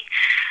to be,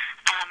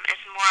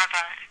 is more of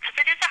because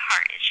it is a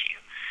heart issue.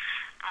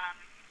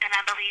 And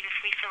I believe if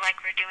we feel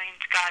like we're doing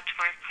God's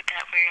work,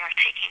 that we are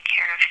taking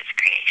care of His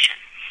creation.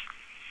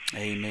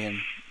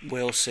 Amen.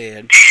 Well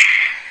said.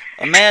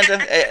 Amanda,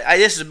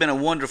 this has been a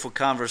wonderful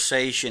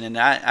conversation, and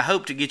I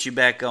hope to get you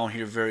back on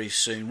here very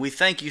soon. We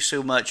thank you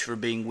so much for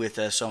being with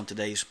us on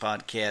today's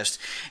podcast,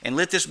 and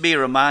let this be a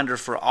reminder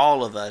for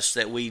all of us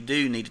that we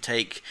do need to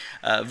take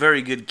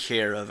very good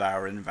care of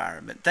our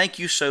environment. Thank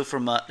you so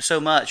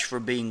much for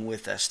being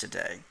with us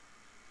today.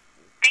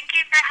 Thank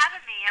you for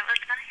having me. It was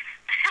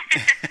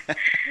nice.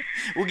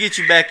 We'll get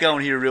you back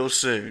on here real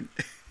soon.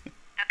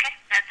 Okay,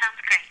 that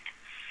sounds great.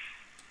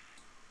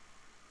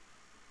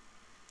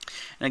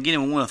 And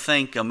again, we want to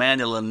thank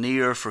Amanda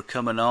Lanier for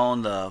coming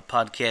on the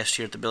podcast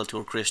here at the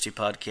Bellator Christi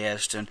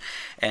podcast.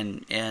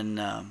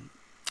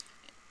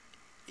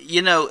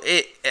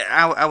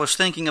 I was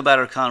thinking about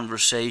our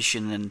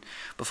conversation, and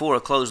before I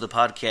close the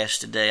podcast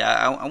today,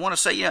 I want to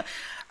say,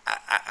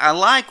 I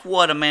like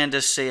what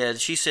Amanda said.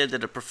 She said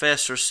that a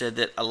professor said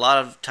that a lot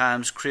of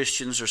times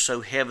Christians are so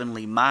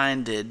heavenly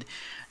minded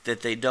that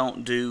they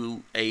don't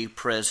do a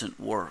present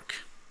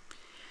work.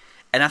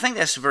 And I think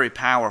that's a very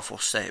powerful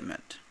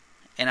statement.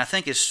 And I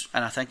think it's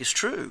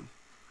true.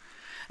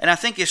 And I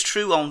think it's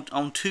true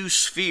on two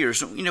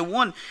spheres.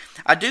 One,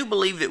 I do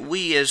believe that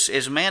we, as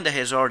Amanda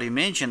has already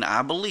mentioned,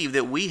 I believe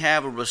that we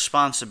have a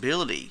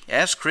responsibility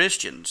as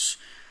Christians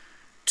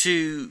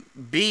to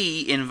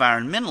be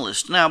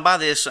environmentalists. Now, by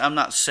this, I'm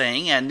not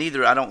saying, and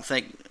I don't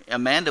think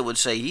Amanda would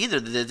say either,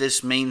 that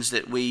this means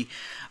that we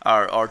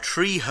are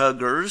tree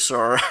huggers,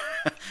 or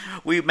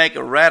we make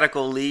a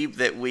radical leap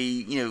that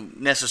we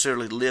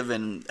necessarily live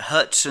in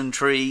huts and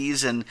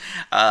trees, and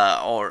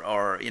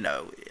or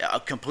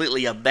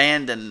completely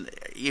abandon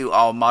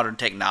all modern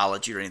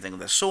technology or anything of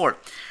the sort.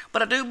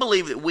 But I do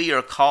believe that we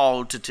are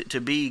called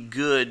to be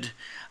good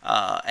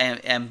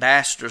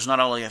ambassadors, not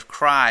only of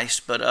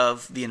Christ but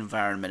of the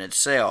environment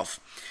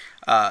itself.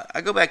 I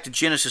go back to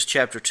Genesis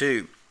chapter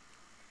 2.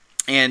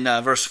 In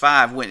verse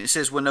 5, when it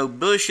says, "When no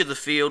bush of the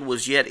field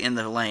was yet in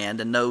the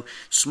land, and no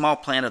small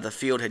plant of the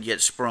field had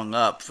yet sprung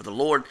up, for the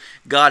Lord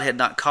God had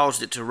not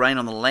caused it to rain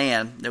on the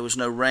land, there was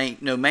no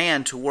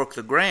man to work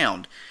the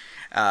ground.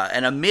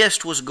 And a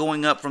mist was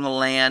going up from the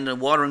land, and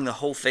watering the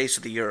whole face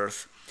of the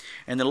earth.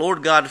 And the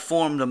Lord God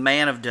formed a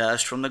man of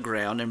dust from the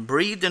ground, and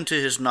breathed into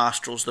his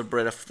nostrils the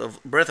breath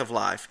of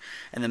life,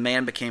 and the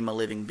man became a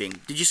living being."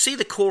 Did you see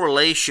the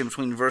correlation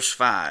between verse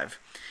 5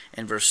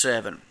 and verse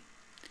 7?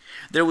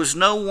 There was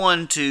no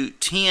one to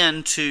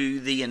tend to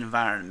the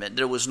environment.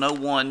 There was no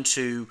one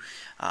to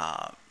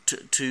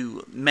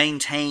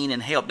maintain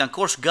and help. Now, of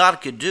course,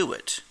 God could do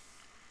it,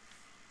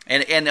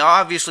 and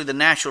obviously the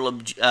natural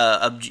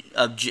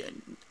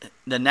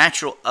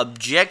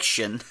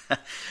objection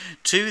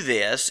to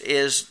this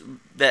is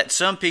that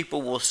some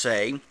people will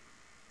say,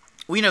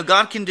 "We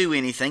God can do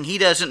anything. He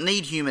doesn't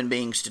need human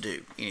beings to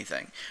do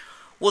anything."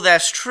 Well,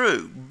 that's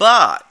true,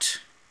 but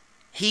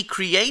He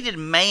created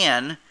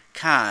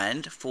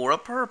mankind for a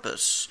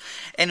purpose.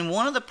 And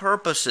one of the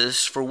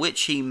purposes for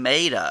which He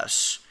made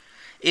us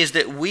is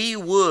that we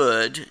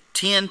would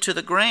tend to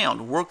the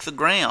ground, work the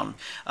ground,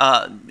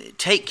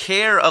 take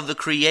care of the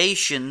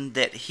creation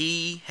that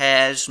He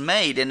has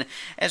made. And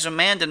as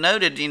Amanda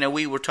noted,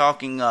 we were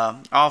talking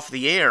off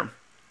the air,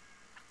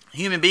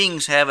 human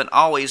beings haven't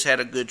always had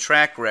a good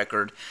track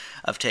record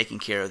of taking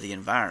care of the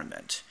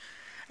environment.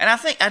 And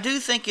I do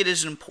think it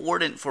is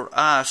important for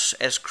us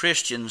as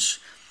Christians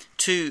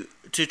to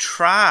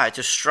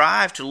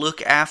strive to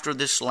look after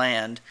this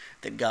land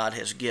that God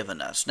has given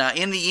us. Now,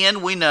 in the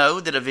end, we know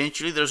that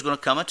eventually there's going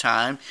to come a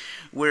time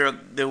where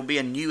there will be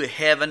a new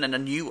heaven and a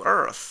new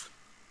earth.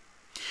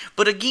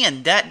 But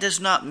again, that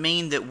does not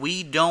mean that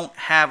we don't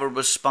have a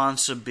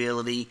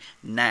responsibility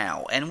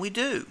now, and we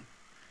do.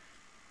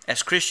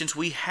 As Christians,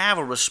 we have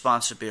a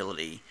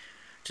responsibility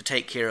to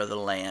take care of the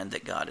land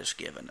that God has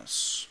given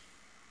us.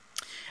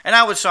 And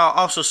I would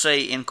also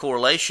say in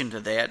correlation to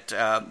that,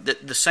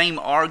 that the same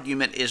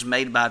argument is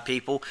made by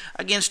people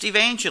against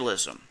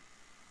evangelism.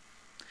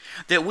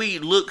 That we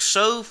look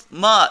so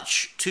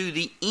much to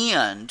the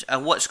end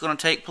of what's going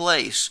to take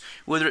place,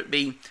 whether it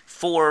be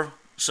 4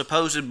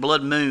 supposed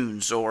blood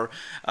moons or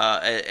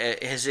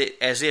as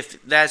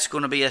if that's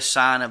going to be a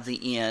sign of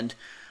the end,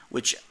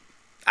 which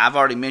I've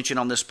already mentioned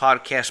on this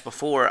podcast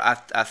before.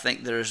 I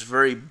think there's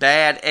very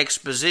bad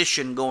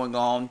exposition going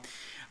on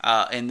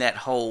in that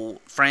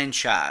whole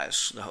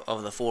franchise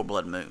of the 4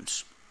 blood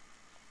moons.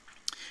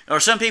 Or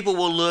some people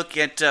will look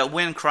at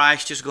when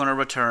Christ is going to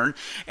return,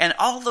 and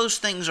all those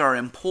things are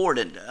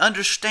important.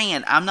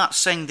 Understand, I'm not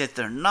saying that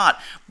they're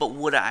not, but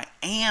what I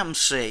am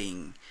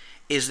saying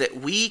is that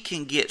we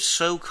can get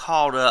so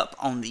caught up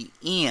on the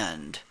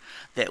end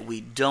that we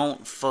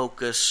don't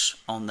focus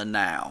on the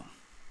now.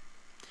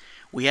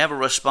 We have a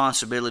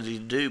responsibility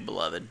to do,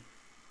 beloved.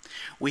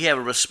 We have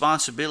a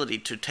responsibility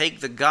to take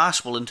the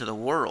gospel into the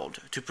world,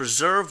 to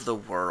preserve the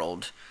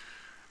world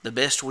the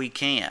best we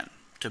can,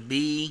 to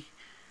be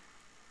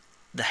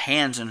the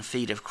hands and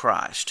feet of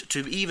Christ,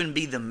 to even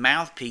be the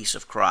mouthpiece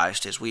of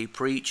Christ as we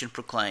preach and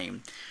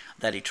proclaim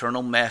that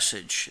eternal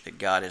message that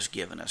God has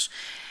given us.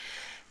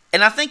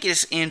 And I think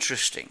it's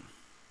interesting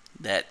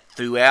that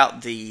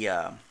throughout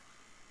the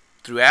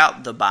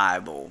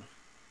Bible,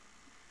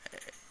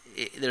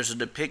 there's a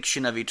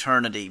depiction of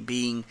eternity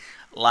being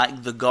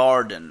like the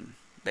garden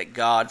that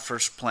God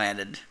first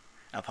planted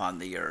upon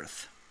the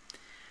earth.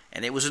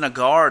 And it was in a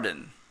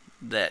garden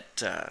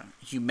that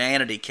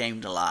humanity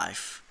came to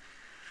life.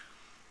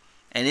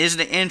 And isn't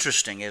it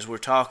interesting, as we're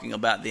talking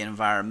about the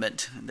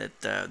environment,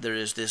 that there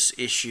is this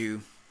issue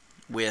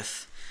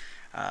with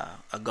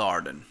a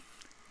garden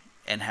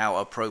and how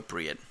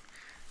appropriate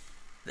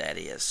that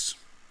is.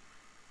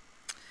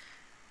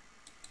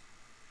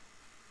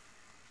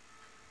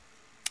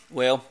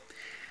 Well,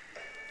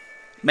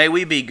 may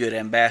we be good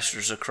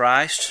ambassadors of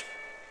Christ,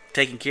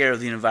 taking care of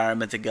the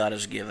environment that God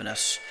has given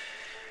us,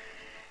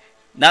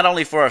 not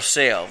only for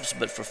ourselves,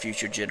 but for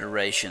future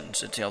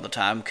generations until the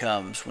time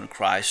comes when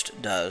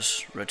Christ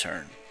does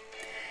return.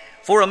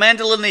 For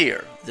Amanda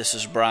Lanier, this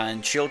is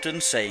Brian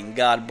Chilton saying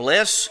God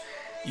bless.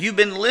 You've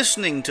been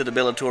listening to the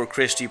Bellator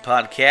Christi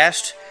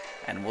podcast,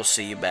 and we'll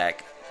see you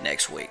back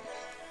next week.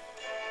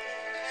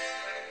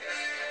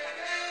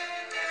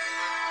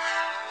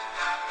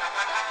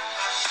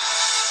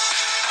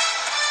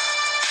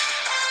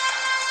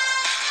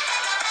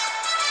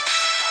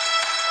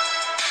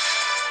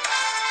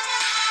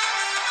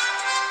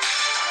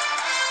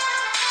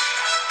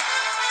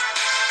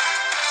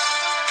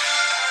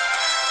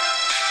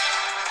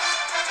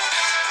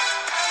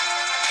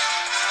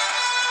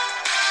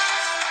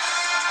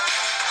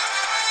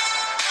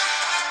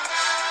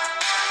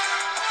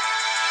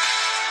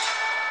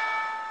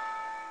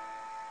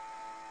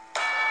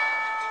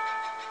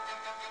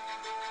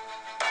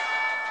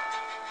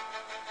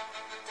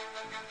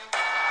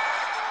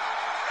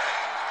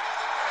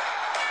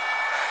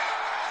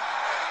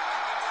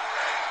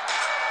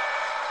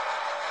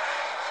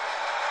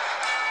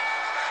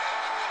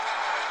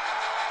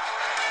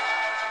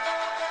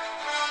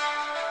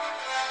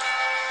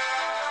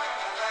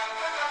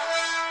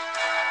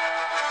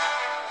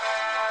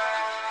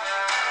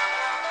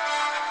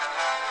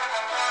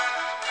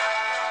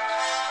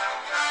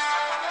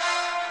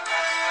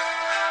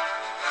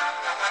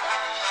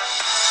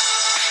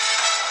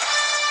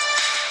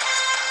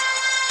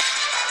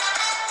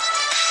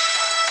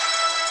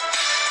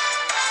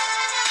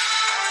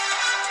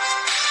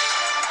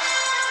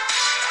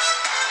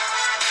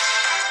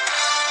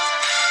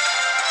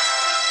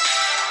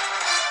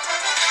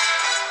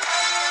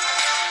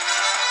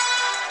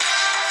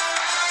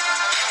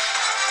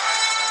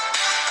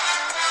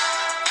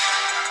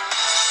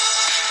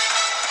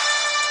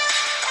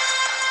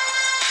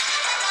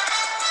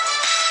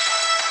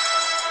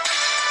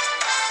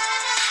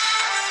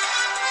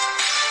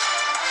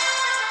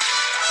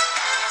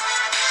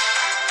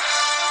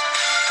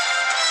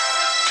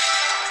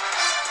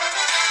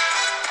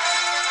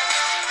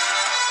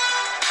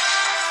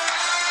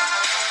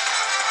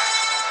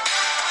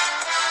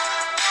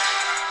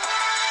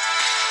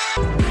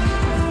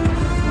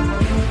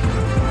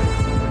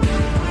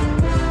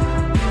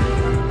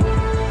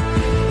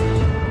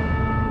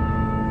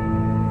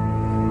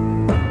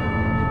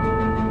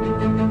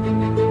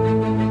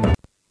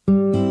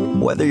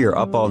 Whether you're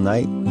up all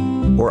night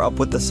or up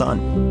with the sun.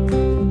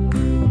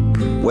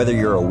 Whether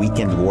you're a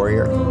weekend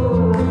warrior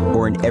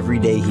or an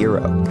everyday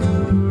hero.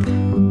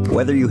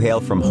 Whether you hail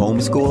from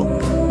homeschool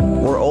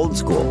or old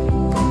school.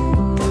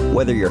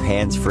 Whether you're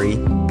hands-free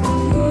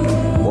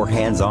or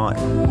hands-on.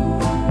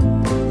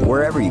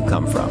 Wherever you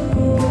come from,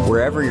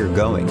 wherever you're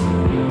going,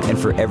 and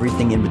for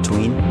everything in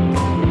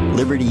between,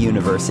 Liberty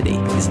University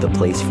is the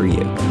place for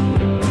you.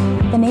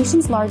 The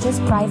nation's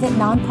largest private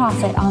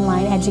nonprofit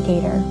online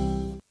educator.